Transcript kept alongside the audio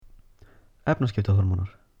Efnaskiptahormónar.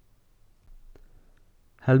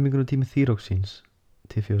 Helmingunartími þýróxíns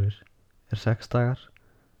T4 er 6 dagar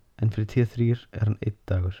en fyrir T3 er hann 1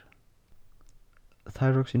 dagur.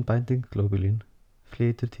 Thyroxine binding globulin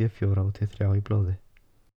flytur T4 og T3 í blóði.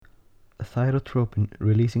 Thyrotropin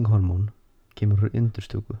releasing hormón kemur úr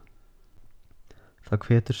undirstúku. Það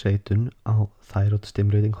hvetur seitun á thyroid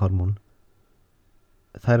stimulating hormón.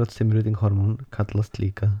 Thyroid stimulating hormón kallast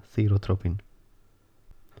líka thyrotropin.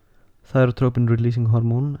 Thyrotropin releasing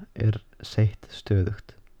hormón er seitt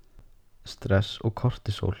stöðugt. Stress og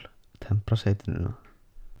kortisol tempra seitunina.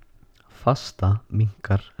 Fasta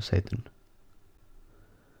minnkar seitun.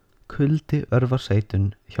 Kuldi örvar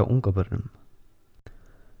seitun hjá ungabörnum.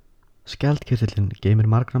 Skjaldkirtillinn geymir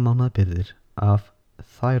margra mánaða birgðir af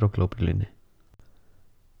thyroglobulinni.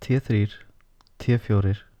 T3,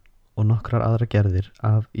 T4 og nokkrar aðra gerðir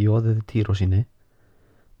af jóðuðu týrósíni,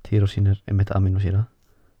 týrósín er einmitt amínósýra,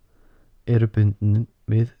 eru bundin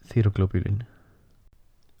við thyroglobulin.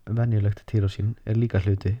 Venjulegt týrósín er líka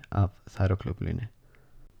hluti af thyroglobulinni.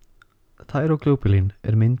 Thyroglobulin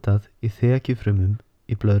er myndað í þekjufrumum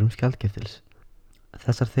í blöðrum skjaldkirtils.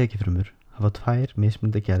 Þessar þekjufrumur hafa 2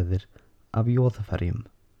 mismunandi gerðir af jóðaferjum.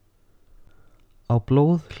 Á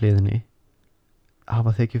blóðhliðinni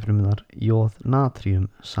hafa þekjufrumurnar jóð natríum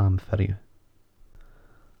samferju.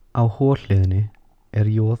 Á holhliðinni er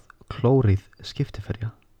jóð klóríð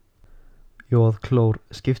skiptiferja. Jóð klór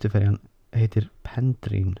skiptiferjan heitir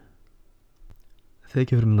pendrín.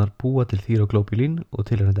 Þekjufrumurnar búa til thyroglobulin og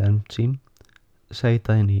tilheyrandi enzím,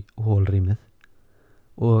 seyta inn í holrýmið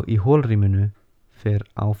og í holrýminu fer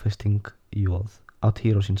áfesting jóð á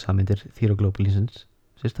týrósínsameindir thyroglobulinsins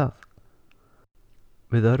sér stað.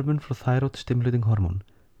 Við örvun frá thyroid stimulating hormón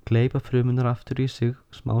gleypa frumurnar aftur í sig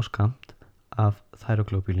smá skammt af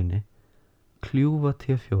thyroglobulinni, kljúfa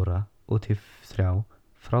T4 og T3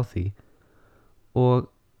 frá því og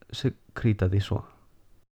sekrýta því svo.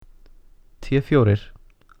 T4,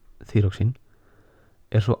 þýróxín,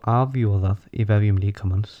 er svo afjóðað í vefjum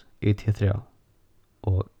líkamans í T3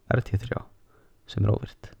 og T3 sem er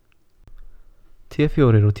óvirkt.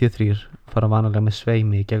 T4 og T3 fara vanalega með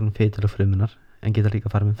sveimi í gegnum fitula frumunar en geta líka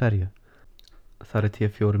farið með ferju. Þar er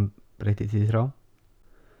T4 breytt í T3.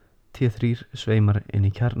 T3 sveimar inn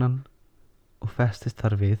í kjarnan og festist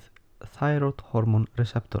þar við thyroid hormone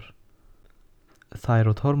receptor.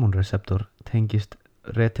 Thyroid hormone receptor tengist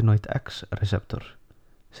retinoid X receptor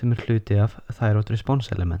sem er hluti af thyroid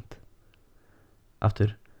response element.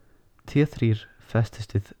 Aftur, T3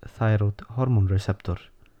 festist við thyroid hormone receptor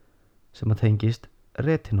sem tengist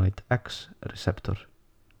retinoid X receptor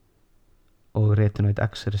og retinoid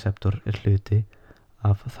X receptor er hluti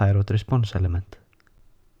af thyroid response element.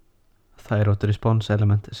 Thyroid response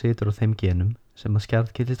element situr á þeim genum sem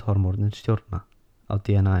skjaldkirtilshormónin stjórna á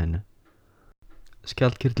DNA-inu.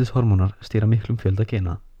 Skjaldkirtilshormónar stýra miklum fjölda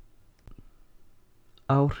gena.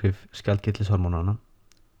 Áhrif skjaldkirtilshormónanna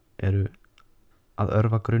eru að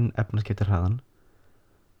örva grunn efnaskiptahraðan,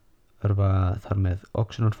 örva þar með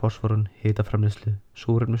oxynon, fosforun, hitaframleiðslu,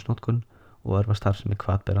 súrefnisnotkun og örva starfsemi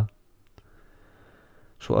hvatbera.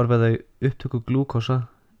 Svo örva þau upptöku glúkósa,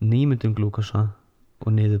 nýmyndun glúkósa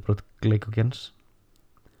og niðurbrot glykógens.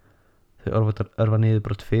 Þau örva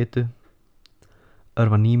niðurbrot fitu,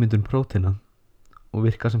 örva nýmyndun prótína og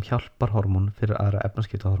virka sem hjálparhormón fyrir aðra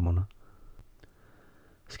efnaskiptahormóna.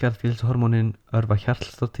 Skjaldkirtilshormónin örva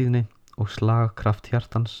hjartsláttíðni og slagkraft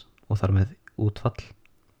hjartans og þar með útfall.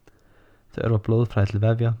 Þau örva blóðflæði til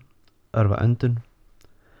vefja, örva öndun,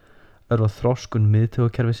 örva þroskun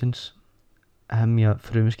miðtaugakerfisins, hemja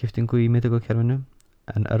frumuskiptingu í miðtaugakerfinu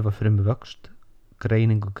en örva frumuvöxt,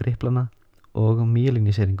 greiningu griplana og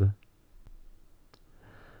mýeliniseringu.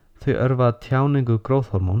 Þau örva tjáningu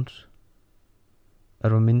gróðhormóns,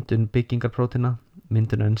 örva myndun byggingarprótína,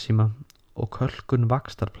 myndun enzíma og kölkun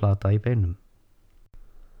vaxtarplata í beinum.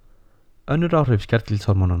 Önnur áhrif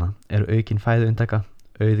skjaldkirtilshormónanna eru aukin fæðuinntaka,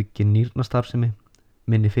 aukin nýrnastarfsemi,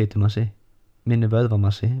 minni fitumassi, minni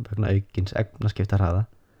vöðvamassi vegna aukins efnaskiptahraða,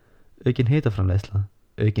 aukin hitaframleiðsla,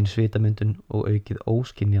 aukin svitamyndun og aukið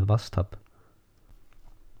óskynjað vatnstap.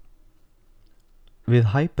 Við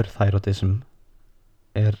hyperthyroidism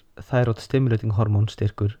er thyroid stimulating hormón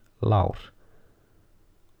styrkur lágur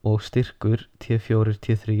og styrkur T4,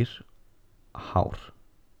 T3 hár.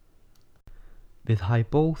 Við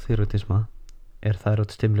hypothyroidisma er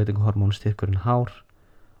thyroid stimulating hormón styrkurinn hár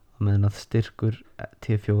á meðan að styrkur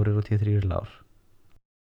T4 og T3 er lágur.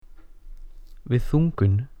 Við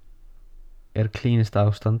þungun er klínist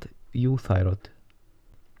ástand euthyroid,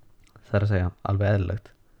 það er að segja alveg eðlilegt.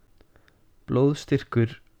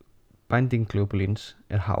 Blóðstyrkur binding globulins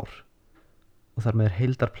er hár og þar með er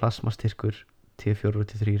heildar plasmastyrkur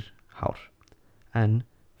T4-3 hár, en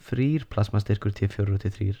frýr plasmastyrkur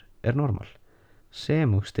T4-3 er normal,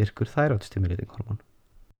 sem og styrkur thyroid-stimulating hormón.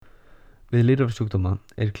 Við lifrarsjúkdóma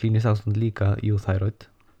er klínískt ástand líka euthyroid.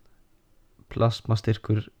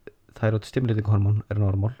 Plasmastyrkur thyroid-stimulating hormón er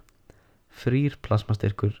normal, frýr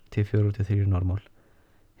plasmastyrkur T4-3 er normal,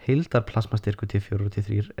 heildar plasmastyrkur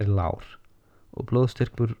T4-3 er lágur og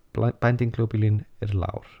blóðstyrkur binding globulin er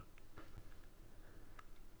lágur.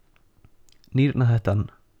 Nýrnahettan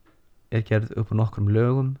er gerð upp á nokkrum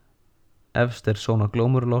lögum. Efst er zona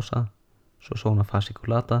glomerulosa, svo zona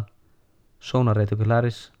fasciculata, zona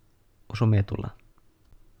reticularis og svo medulla.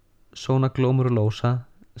 Zona glomerulosa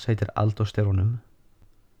seytir aldosterónum,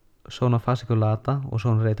 zona fasciculata og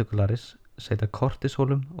zona reticularis seyta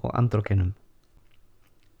kortisólum og andrógenum.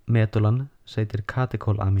 Medullan seytir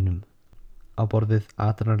katekólamínum á borðið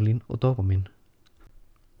adrenalín og dopamín.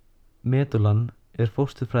 Medullan er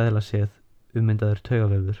fósturfræðilega séð ummyndaður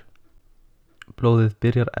taugavefur. Blóðið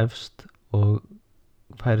byrjar efst og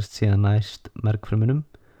færist síðan næst mergfrumunum,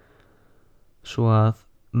 svo að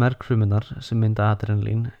mergfrumunar sem mynda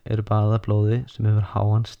adrenalín eru baðað blóði sem hefur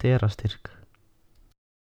háan sterastyrk.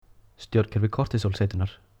 Stjórnkerfi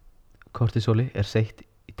kortisólseytunar. Kortisóli er seytt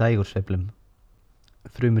í dægursveiflum.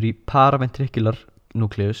 Frumur í paraventricular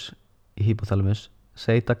nucleus í hypothalamus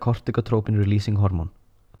seyta corticotropin releasing hormón.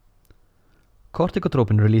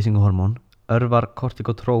 Corticotropin releasing hormón örvar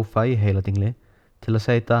kortikotrófa í heiladingli til að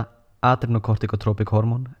seyta adrenokortikotropic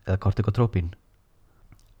hormón eða kortikotrópín.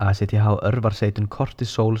 ACTH örvar seytun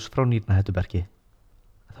kortisóls frá nýrnahettuberki.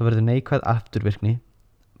 Það verður neikvæð afturvirkni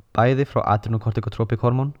bæði frá adrenokortikotropic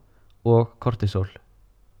hormón og kortisól.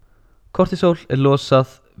 Kortisól er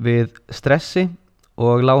losað við stressi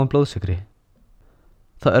og lágum blóðsykri.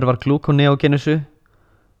 Það örvar glúkoneogenisu,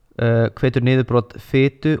 hvetur niðurbrot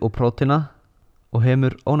fitu og prótína og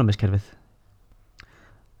hemur ónæmiskerfið.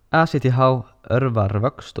 ACTH örvar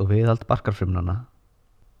vöxt og viðhald barkarfrumnanna.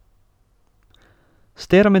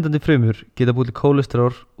 Steramyndandi frumur geta búið til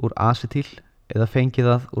kólesteról úr acetyl eða fengið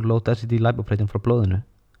það úr low-density-lipoprotein frá blóðinu.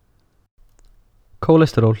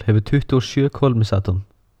 Kólesteról hefur 27 kolefnisatóm.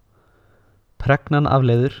 Pregnan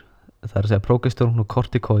afleiður, það er að segja prógesterón og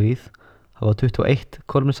kortikoíð, hafa 21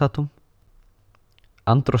 kolefnisatóm.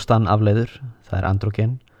 Androstan afleiður, það er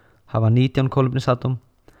androgen, hafa 19 kolefnisatóm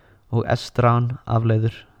og estran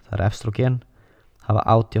afleiður, það er estrogen, hafa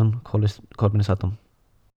 18 kolefnisatóm.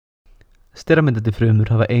 Steramyndandi frumur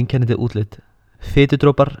hafa einkennandi útlit,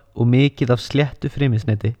 fitudrópar og mikið af sléttu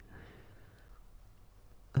frumefnisneti.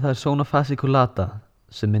 Það er zona fasciculata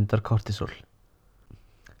sem myndar kortisól.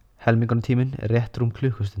 Helmingunartíminn er rétt rúm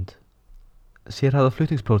klukkustund. Sérhæfða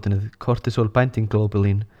flutningsprótínið cortisol binding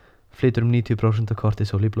globulin flytur 90% af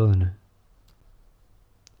kortisól í blóðinu.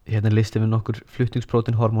 Hérna er listi við nokkur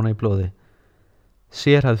flutningsprótín hormóna í blóði.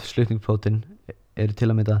 Sérhæfð flutningsprótín eru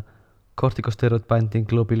til að mynda corticosteroid binding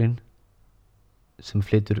globulin sem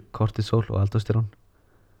flytur kortisól og aldosterón,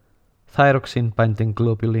 thyroxine binding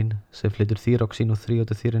globulin sem flytur thyroxín og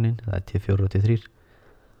þríótithýrinin, það er T4 og T3,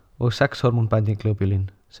 og sexhormón binding globulin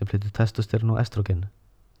sem flytur testosterón og estrogen.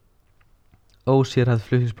 Ósérhæfð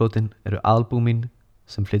flutningsprótín eru albúmin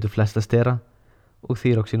sem flytur flesta stera og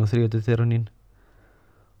thyroxín og þríótithýrinin,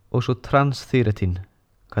 og svo transthyretin,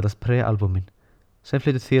 kallast prealbúmin, sem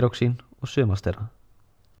flytur thyroxín og sumastera.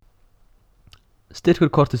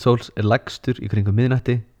 Styrkur kortisóls er lægstur í kringum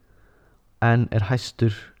miðnætti en er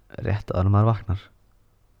hæstur rétt áður en maður vaknar.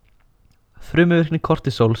 Frumuvirkni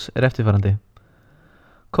kortisóls er eftirfarandi.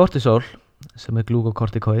 Kortisól, sem er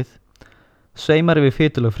glúkokortikoíð, sveimar yfir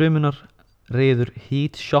fitulög frumunar, reiður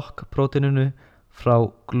heat shock prótíninu frá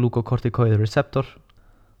glúkokortikoíð receptor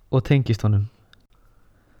og tengist honum.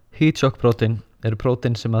 Heat shock prótín eru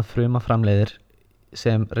prótín sem að fruma framleiðir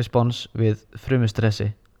sem respons við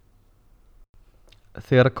frumustressi.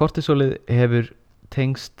 Þegar kortisólið hefur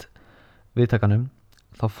tengst viðtakanum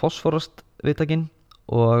þá fosforast viðtakinn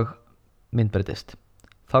og myndbreytist.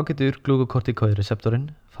 Þá getur glúkokortikoíð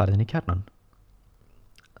receptorinn farið inn í kjarnan.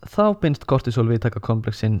 Þá binst kortisól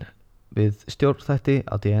viðtakakomplexinn við stjórnþætti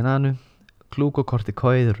á DNA-nu,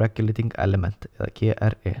 glúkokortikoíð regulating element eða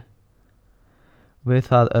GRE. Við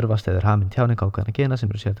það örvast eður hamin tjáning ákveðna gena sem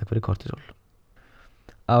eru sértæk fyrir kortisól.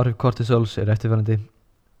 Áhrif kortisóls eru eftirfarandi.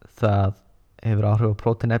 Það hefur áhrif á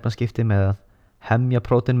prótínefnaskipti með að hemja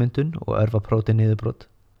prótínmyndun og örva prótínniðurbrot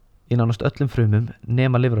í nánast öllum frumum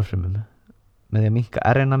nema lifrarfrumum, með því að minnka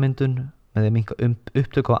RNA-myndun, með því að minnka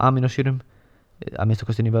upptöku á amínósýrum, að minnsta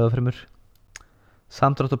kosti inn í vöðvafrumur.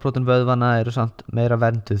 Samdráttarprótín vöðvana eru samt meira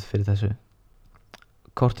vernduð fyrir þessu.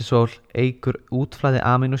 Kortisol eykur útflæði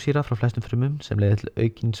amínósýra frá flestum frumum sem leiðir til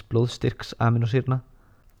aukins blóðstyrks amínósýrna,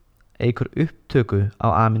 eykur upptöku á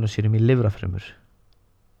amínósýrum í lifrarfrumur,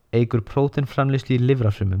 eykur próteinframleiðslu í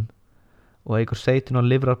lifrarfrumum og eykur seitun á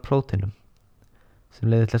lifrarpróteinum sem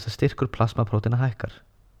leiðir til þess að styrkur plasmapróteina hækkar.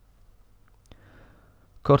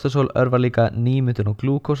 Kortisol örvar líka nýmyndun á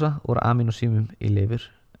glúkósa úr amínósýrum í lifur.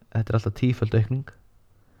 Þetta alltaf 10-föld aukning.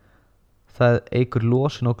 Það eykur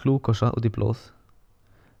losun á glúkósa út í blóð,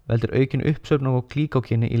 veldur aukin uppsöfnun á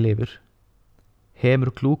glýkógeni í lifur,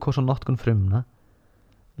 hemur glúkósanotkun frumna,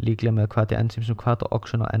 líklega með að hvati ensím sem hvata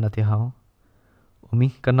oxun á NADH og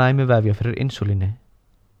minnka næmi vefja fyrir insúlíni.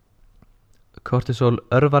 Kortisol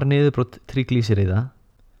örvar niðurbrot tríglýseríða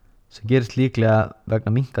sem gerist líklega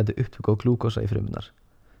vegna minnkandi upptöku á glúkósa í frumunar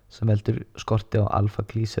sem veldur skorti á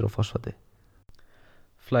alfa-glýser og fosfati.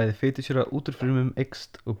 Flæði fitusýra út úr frumum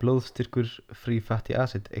eykst og blóðstyrkur free fatty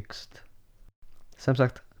acid eykst. Sem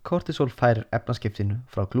sagt, kortisol færir efnaskiptinu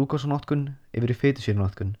frá glúkósanotkun yfir í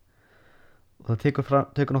fitusýranotkun og það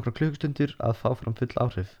tekur nokkra klukkustundir að fá fram full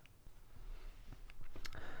áhrif.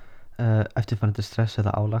 Eftirfarandi stress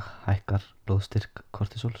eða álag hækkar blóðstyrk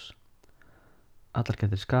kortisols. Allar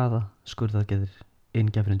gerðir skaða, skurðaðgerðir,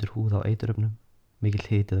 inngjafir undir húð á eituröfnum, mikill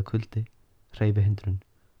hiti eða kuldi, hreyfihindrun,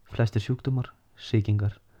 flestir sjúkdómar,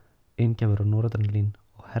 sýkingar, inngjafir á noradrenalín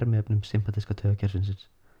og hermiefnum sympatíska taugakerfisins.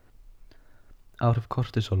 Áhrif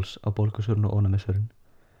kortisols á bólgusvörun og ónæmisvörun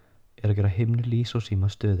að gera himnu lýsósíma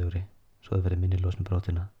stöðugri svo það verði minni losun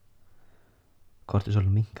prótína. Kortisol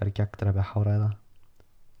minnkar gegndræpi háræða,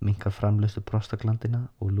 minnkar framleiðslu prostaglandina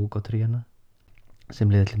og lúkotríana sem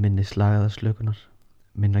leiðir til minni slagæðarslökunar,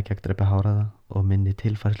 minna gegndræpi háræða og minni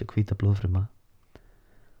tilfærslu hvíta blóðfruma.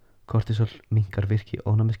 Kortisol minnkar virki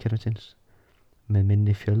ónæmiskerfisins með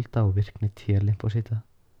minni fjölda og virkni T-lymfósíta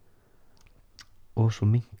og svo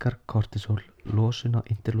minnkar kortisol losun á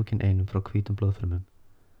interleukin 1 frá hvítum blóðfrumum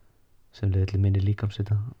sem leiðir til minni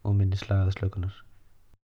líkamshita og minni slagæðarslökunar.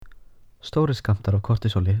 Stórir skammtar af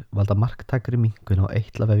kortisoli valda marktækri minnkun á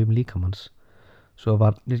eitlavefjum líkamans svo að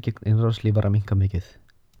varnir gegn innráslífara minnka mikið.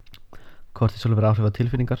 Kortisol verður áhrif á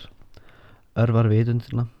tilfinningar, örvar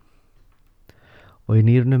vitundina og í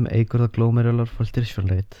nýrunum eykur það glomerular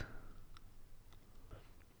filtration rate.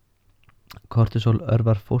 Kortisol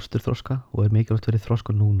örvar fósturþroska og er mikilvægt fyrir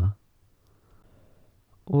þroskun núna.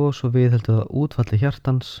 Og svo viðheldur það útfalli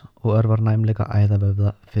hjartans og örvar næmleika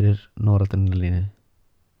æðavöfða fyrir noradrenalíni.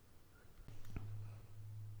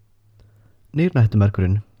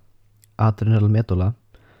 Nýrnahættumerkurinn, adrenalmedola,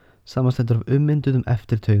 samanstendur af ummynduðum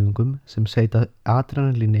eftirtaugungum sem seyta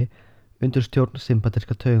adrenalíni undir stjórn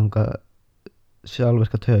sympatíska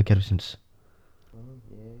sjálfvirka taugakerfisins.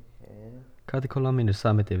 Katekolamín er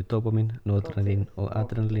samheiti yfir dópamín, noradrenalín og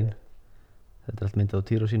adrenalín. Þetta allt myndað á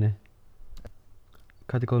týrósíni.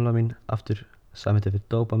 Katekolamín aftur samheiti yfir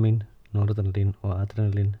dópamín, noradrenalín og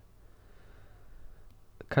adrenalín.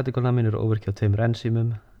 Katekolamín eru óvirki á tveimur ensímum,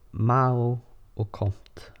 MAO og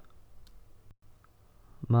COMT.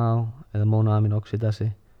 MAO eða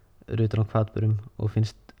monoaminoxidasi eru utan á hvatberum og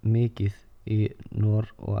finnst mikið í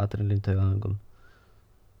nor- og adrenalín taugaæfingum.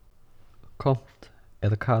 COMT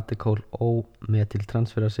eða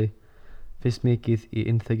katekól-ómetiltransferasi finnst mikið í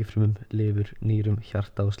innþekjufrumum, lifur, nýrum,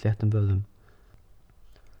 hjarta og sléttum vöðvum.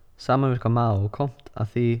 Samanvirka MAO og COMT að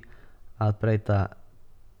því að breyta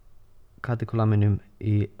katekólaminum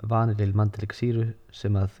í vanilyl mandelig sýru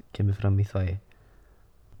sem að kemur fram í þvagi.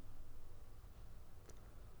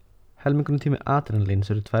 Helmingurinn tími adrenalíns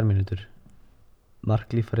eru 2 mínútur.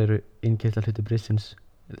 Marklífar eru innkirtlarhluti brystsins,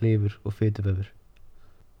 lifur og fituvefur.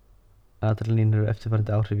 Adrenalín eru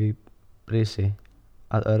eftirfarandi áhrif í brisi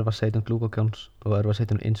að örva seitun glúkógjóns og örva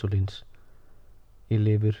seitun insúlíns. Í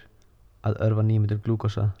lifur að örva nýmyndun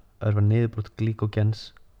glúkósa, örva niðurbrot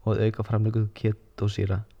glýkógens og að auka framleiðslu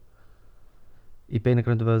ketósýra. Í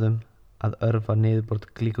beinagrændu vöðvum að örva niðurbrot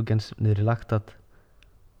glýkógens niður í laktat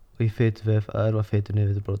og í fituvef að örva fitu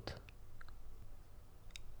niðurbrot.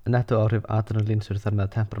 Netto áhrif adrenalíns eru þar með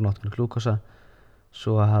að tempra notkun glúkósa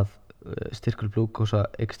svo að styrkur glúkósa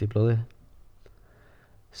eykst í blóði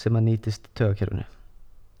sem að nýtist taugakerfinu.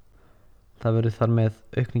 Það verður þar með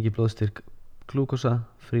aukning í blóðstyrk glúkósa,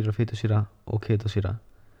 frýra fitusýra og ketósýra.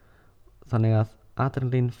 Þannig að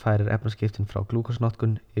adrenalín færir efnaskiptin frá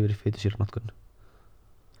glúkósanotkun yfir í fitusýranotkun.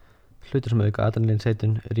 Hlutur sem auka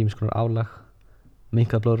adrenalínseitun er ýmiss konar álag,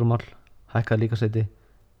 minnkað blóðrúmmál, hækkað líkamshiti,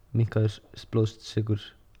 minnkaður blóðsykur.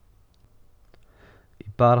 Í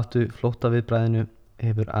baráttu flóttaviðbragðinu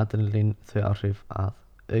hefur adrenalín þau áhrif að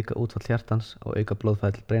auka útfall hjartans og auka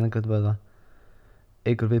blóðflæði til beinagrindvöðva,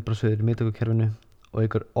 eykur viðbragðssviðið í miðtaugakerfinu og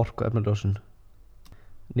eykur orku efnalósun.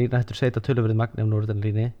 Nýrnahættur seyta töluverðu magni af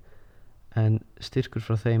noradrenalíni en styrkur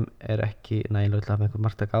frá þeim er ekki nægilega til að hafa einhver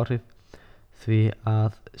marktæk áhrif því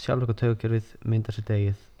að sjálfvirka taugakerfið myndar sitt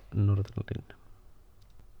eigið noradrenalín.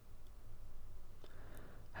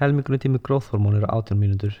 Helmingurinn tími gróðhormón eru 18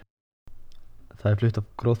 mínútur. Það er flutt af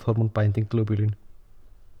growth hormone binding globulin.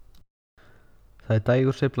 Það er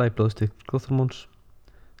dægursveifla í blóðstyrk gróðhormóns.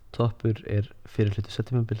 Toppur er fyrir hluti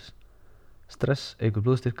septímabils. Stress eykur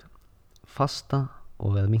blóðstyrk. Fasta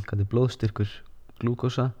og eða minnkandi blóðstyrkur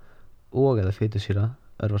glúkósa og eða fitusýra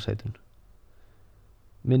örvar seytun.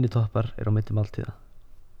 Minni toppar er á milli máltíða.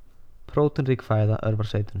 Próteinrík fæða örvar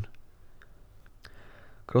seytun.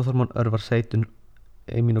 Gróðhormón örvar seytun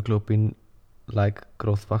immunoglobulin-like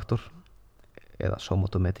growth factor eða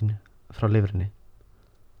somatomedin frá lifrinni.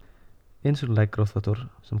 Insulin-like growth factor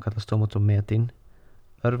sem kallast somatomedin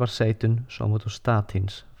örvar seytun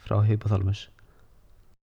somatostatins frá hypothalamus.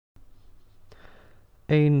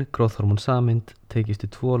 Ein gróðhormón sameind tekist í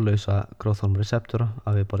 2 lausa gróðhormónreseptora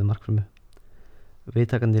af yfirborði markfrumu.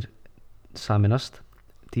 Viðtakendur sameinast,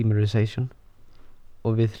 dimerization,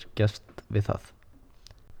 og virkjast við það.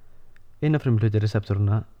 Innanfrumuhluti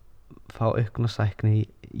reseptorana fá aukna sækni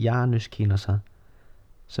í Janus-kínasa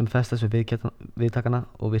sem festast við viðtakana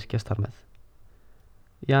og virkjast þar með.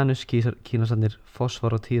 Janus-kínasarnir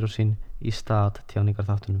fosfor og tyrosín í STAT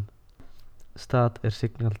tjáningarþáttunum. STAT er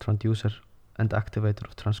signal transducer and activator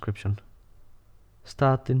of transcription.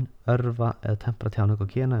 Statin örva eða tempra tjáningu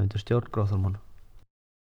gena undir stjórn gróðhormóna.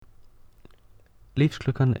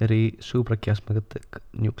 Lífsklukkan er í suprachiasmatic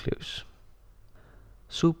nucleus.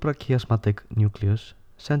 Suprachiasmatic nucleus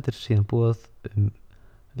sendir síðan boð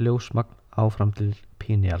ljósmagn áfram til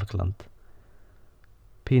pineal gland.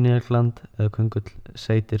 Pineal gland eða köngull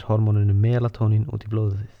seytir hormóninu melatonín út í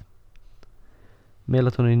blóðið.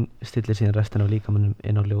 Melatonín stillir síðan restina af líkamanum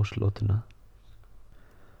inn á ljóslótuna.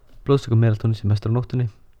 Blóðstyrkur melatonín sé mestur á nóttunni.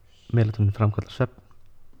 Melatonín framkallar svefn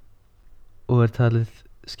og er talið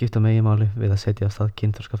skipta meginmáli við að setja af stað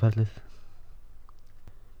kynþroskaferlið.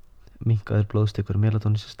 Minnkaður blóðstyrkur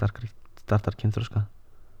melatonín sem startar kynþroska.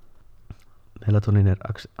 Melatonín er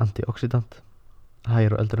antioxidant,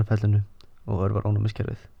 hægir á öldrunarferlinu og örvar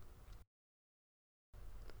ónæmiskerfið.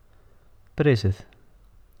 Brisið.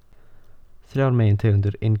 3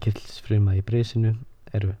 megintegundir innkirtilsfruma í brisinu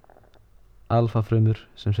eru alfa-frumur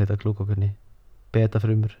sem seyta glúkókunni,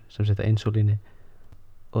 beta-frumur sem seyta insúlíni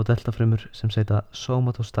og delta-frumur sem seyta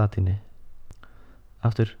somatostatíni.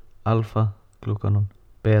 Aftur alfa, glúkanon,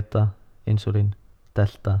 beta, insúlín,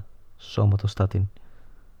 delta, somatostatín.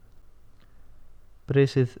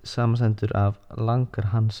 Brisið samanstendur af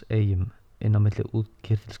Langerhans eyjum inn á milli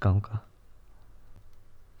útkirtilsganga.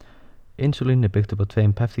 Insúlín er byggt upp á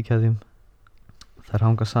 2 peptíðkeðjum. Þær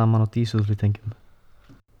hanga saman á dísúðflýtengjum.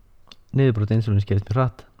 Niðurbrot insúlíns gerist mjög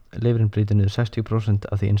hratt. Lifrin brýtur niður 60%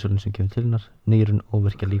 af því insúlín sem kemur til hennar. Nýrun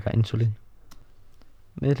óvirkja líka insúlín.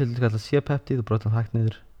 Miðhluti kallast C-peptíð og brotað hægt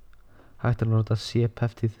niður. Hægt er að nota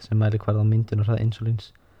C-peptíð sem mælir hvarð á myndunarhraða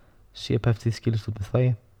insúlíns. C-peptíð skilist út með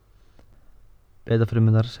þvagi.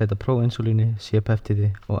 Beta-frumurnar seyta próinsúlíni,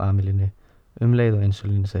 C-peptíði og amylíni leið og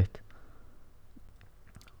insúlín er seytt.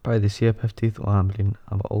 Bæði C-peptíð og amylín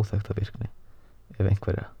hafa óþekkta virkni, ef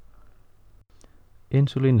einhverja.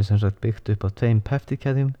 Insúlín er sem sagt byggt upp á 2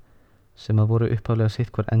 peptíðkeðjum sem að voru upphaflega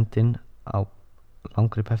sitt hver endinn á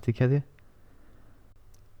langri peptíðkeðju.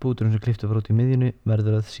 Búturinn sem klipptur var út í miðjunni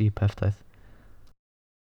verður að C-peptæð.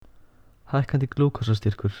 Hækkandi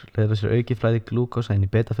glúkósastyrkur leiðir sér auki flæði glúkósa inn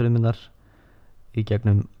í beta-frumurnar í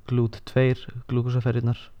gegnum GLUT2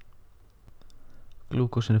 glúkósaferjurnar.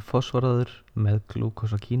 Glúkósin er fosforaður með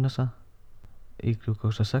glúkósakínasa í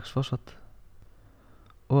glúkósa 6-fosfat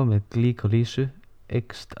og með glíkolísu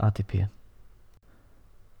eykst ATP.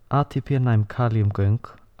 ATP-næm kalíumgöng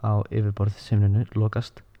á yfirborðshimnunu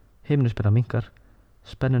lokast, himnuspenna minnkar,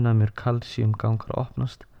 spennunæmur kalsíumgangar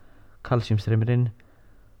opnast, kalsíum streymir inn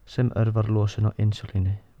sem örvar losun á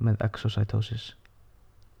insúlíni með exocytosis.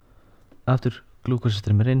 Aftur glúkósi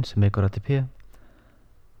streymir inn sem eykur ATP.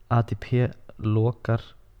 ATP lokar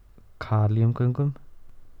kalíumgöngum,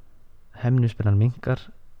 himnuspennan minnkar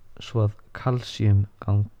svo að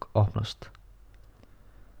kalsíumgang opnast.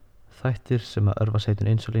 Þættir sem að örva seytun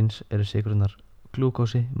insúlíns eru sykrurnar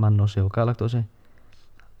glúkósi, mannósi og galaktósi,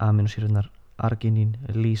 aminosýrurnar arginín,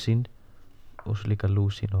 lísín og svo líka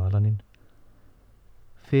lúsín og alanín,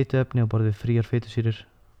 fituefni á borð við fríar fitusýrur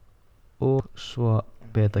og svo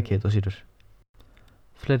beta-ketosýrur.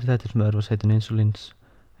 Fleiri þættir sem örva seytun insúlíns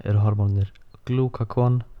eru hormónir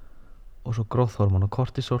glúkakon og svo gróðhormón og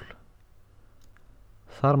kortisol,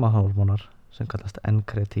 þarmahormónar sem kallast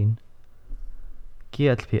N-kreatín,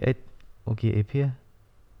 GLP-1 og GIP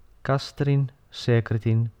gastrín,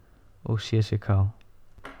 sekretín og CCK,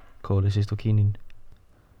 kólisistókínín.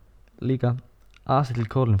 Líka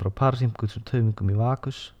asetilkólin frá parasympötískum taumingum í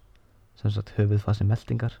vagus, sem sagt höfuðfasi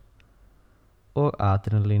meltingar, og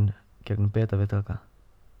adrenalín gegnum beta-viðtaka.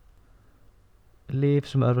 Lyf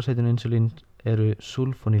sem örva seytun insúlín eru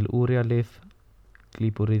sulfonýlúrea-lyf,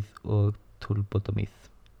 glýbúríð og tulbutamíð.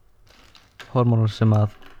 Hormónar sem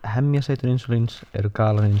að hemja seytun insúlíns eru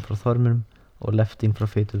galanín frá þörmunum og leptín frá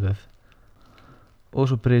fituvef. Og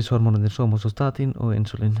svo briðshormónarnir somatostatín og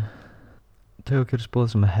insúlín.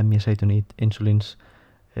 Taugakerfisboð sem að hemja seytun insúlíns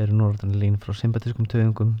eru noradrenalín frá sympatískum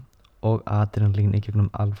taugungum og adrenalín í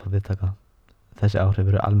gegnum alfa-viðtaka. Þessi áhrif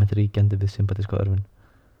eru almennt ríkjandi við sympatíska örvun.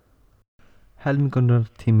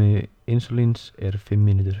 Helmingunartími insúlíns er 5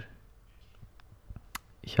 mínútur.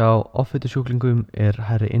 Hjá offitusjúklingum er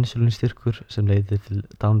hærri insúlínstyrkur sem leiðir til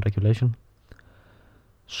downregulation.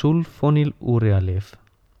 Sulfonýlúrea-lyf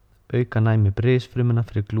auka næmi briðsfrumuna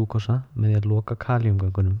fyrir glúkósa með því að loka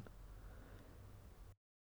kalíumgöngunum.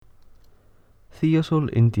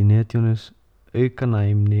 Thiazolindinediones auka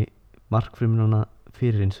næmni markfrumunana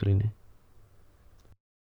fyrir insúlíni.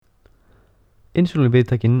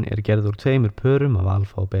 Insúlínviðtakinn er gerð úr 2 pörum af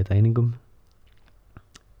alfa- og beta-einingum.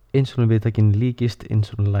 Insúlínviðtakinn líkist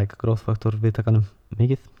insúlín-like growth-faktor viðtakanum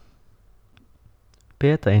mikið.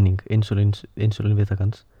 Beta-eining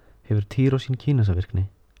insúlínviðtakans hefur týrósín kínasavirkni.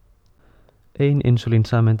 Ein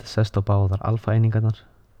insúlínsameind sest á báðar alfa-einingarnar.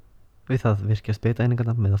 Við það virkjast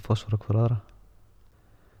beta-einingarnar með að fosfóra hvor aðra.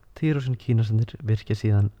 Týrósín kínasandir virkja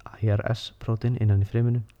síðan IRS-prótín innan í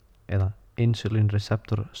frumunu eða insulin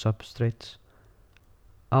receptor substrates.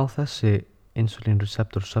 Á þessi insulin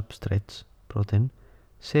receptor substrates prótín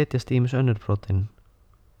setjast ýmis önnur prótín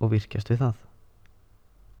og virkjast við það.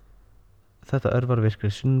 Þetta örvar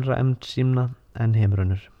virkri sunnra enzímna en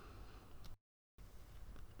hemurönnur.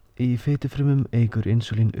 Í fitufrumum eykur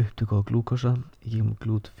insulín upptöku á glúkósa í gegnum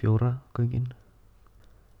GLUT4 göngin,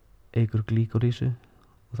 eykur glýkólísu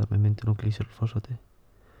og þar með myndun á glýserólfosfati,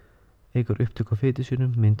 eykur upptöku á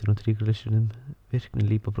fitusýrum, myndun á tríglýseríðum, virkni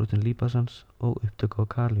lípóprótín lípasans og upptöku á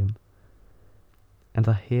kalíum. En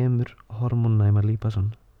það hemur hormónnæma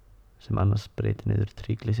lípasan sem annars breytir niður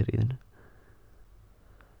tríglýseríðinu.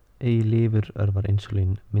 Eigi lifur örvar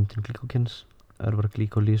insulín myndun glýkógens, örvar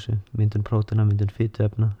glýkólísu, myndun prótína, myndun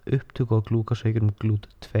fituefna, upptöku á glúkósaukjum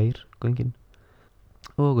GLUT2 göngin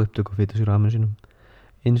og upptöku á fitusýru amínósýrum.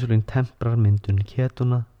 Insulín temprar myndun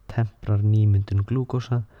ketona, temprar nýmyndun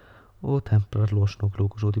glúkósa og temprar losun á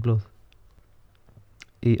glúkósa út í blóð.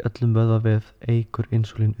 Í öllum vöðvavef eykur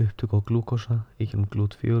insulín upptöku á glúkósa í gegnum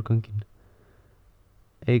GLUT4 göngin,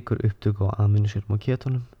 eykur upptöku á amínósýrum og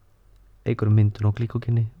ketonum, eykur myndun á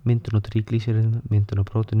glýkógeni, myndun á tríglýseríðum, myndun á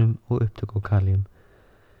prótínum og upptöku á kalíum.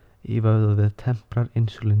 Í vöðvavef temprar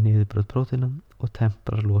insulín niðurbrot prótína og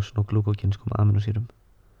temprar losun á glúkógenskum amínósýrum.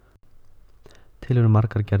 Til eru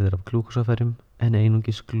margar gerðir af glúkósaferjum en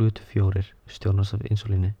einungis GLUT4 stjórnast af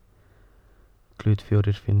insúlíni.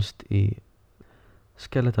 GLUT4 finnst í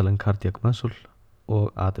skeletal and cardiac muscle og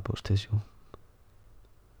adipose tissue.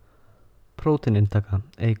 Prótíninntakka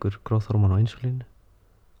eykur gróðhormón og insúlín.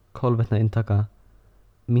 Kolvetnainntakka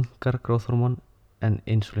minnkar gróðhormón en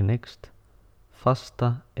insúlín eykst.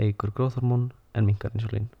 Fasta eykur gróðhormón en minnkar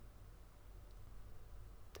insúlín.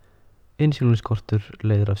 Insúlínskortur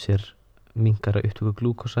leiðir af sér minnkara upptöku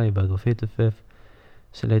glúkósa í vöðva og fituvef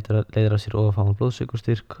sem leiðir af sér ofáan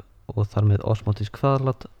blóðsykurstyrk og þar með osmótísk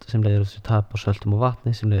þvaðlát sem leiðir af sér tap á söltum og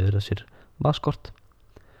vatni sem leiðir af sér vatnskort.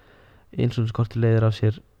 Insúlínskortur leiðir af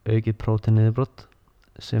sér aukið prótínniðurbrot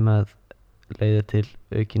sem að leiðir til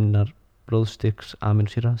aukinnar blóðstyrks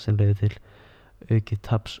amínósýra sem leiðir til aukið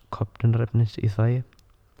taps köfnunarefnis í þvagi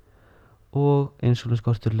og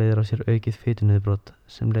insúlínskortur leiðir af sér aukið fitunniðurbrot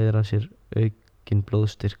sem leiðir af sér aukinn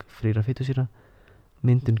blóðstyrk frýra fitusýra,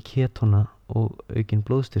 myndun ketona og aukinn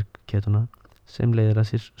blóðstyrk ketona sem leiðir af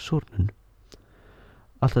sér súrnun.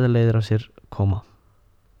 Allt þetta leiðir af sér kóma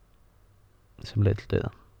sem leiðir til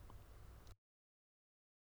dauða.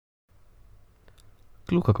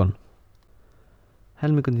 Glúkagón.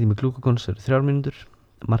 Helmingunartími glúkagóns eru 3 mínútur,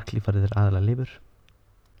 marklíffærið er aðallega lifur.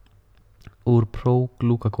 Úr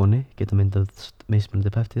próglúkagóni geta myndast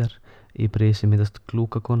mismunandi peptíðar, í brisi myndast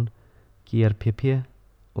glúkagón, GRPP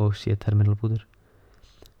og C-terminalbútur.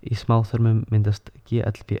 Í smáþörmum myndast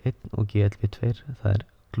GLP1 og GLP2, það er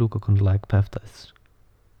glucagon-like peptides.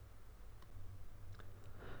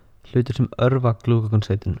 Hlutur sem örva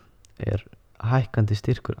glúkagónseytun er hækkandi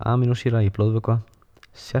styrkur amínósýra í blóðvökva,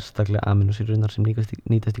 sérstaklega amínósýrunar sem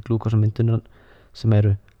nýtast í glúkósamyndunar sem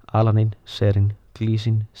eru alanín, serín,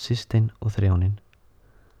 glýsín, cysteín og þreónín.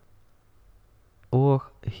 Og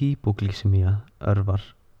hypoglýsemía örvar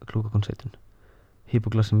glúkagónseitun.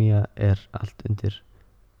 Hypoglýsemía allt undir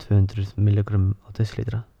 200 mg á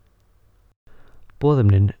desilítra.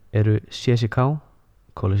 Boðefnin eru CCK,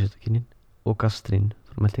 kólesystokínin, og gastrín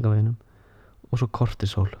frá meltingaveginum og svo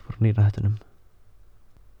kortisol frá nýrahættunum.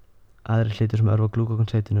 Aðrir hlutir sem örva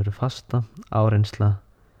glúkagónseitun eru fasta, áreynsla,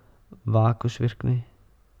 vakusvirkni,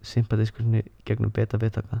 sympatískvirkni gegnum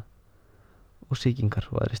beta-viðtaka og sýkingar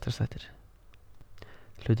og aðrir stressþættir.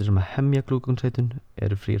 Hlutir sem hemja glúkagónseitun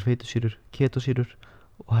eru fríar fitusýrur, ketosýrur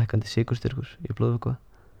og hækkandi sykurstyrkur í blóðvökva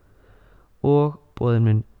og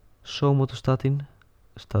boðefnin somatostatin,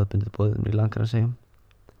 staðbundið boðefni í langrænssegjum,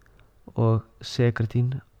 og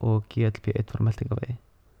sekretín og GLP-1 frá meltingavegi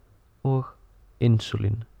og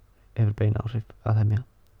insulín hefur bein áhrif að hemja.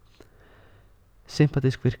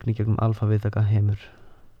 Sympatísk virkni gegnum alfa-viðtaka hemur.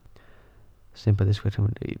 Sympatísk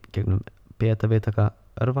virkni gegnum beta-viðtaka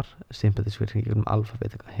örvar, sympatísk virkni gegnum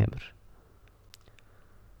alfa-viðtaka hemur.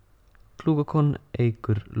 Glúkagón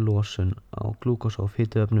eykur losun á glúkósa og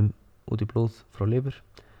fituefnum út í blóð frá lifur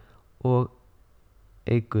og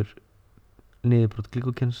eykur niðurbrot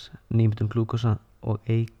glýkógens, nýmyndun glúkósa og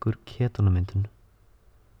eykur ketónamyndun.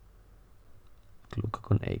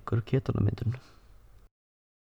 Glúkagón eykur ketónamyndun.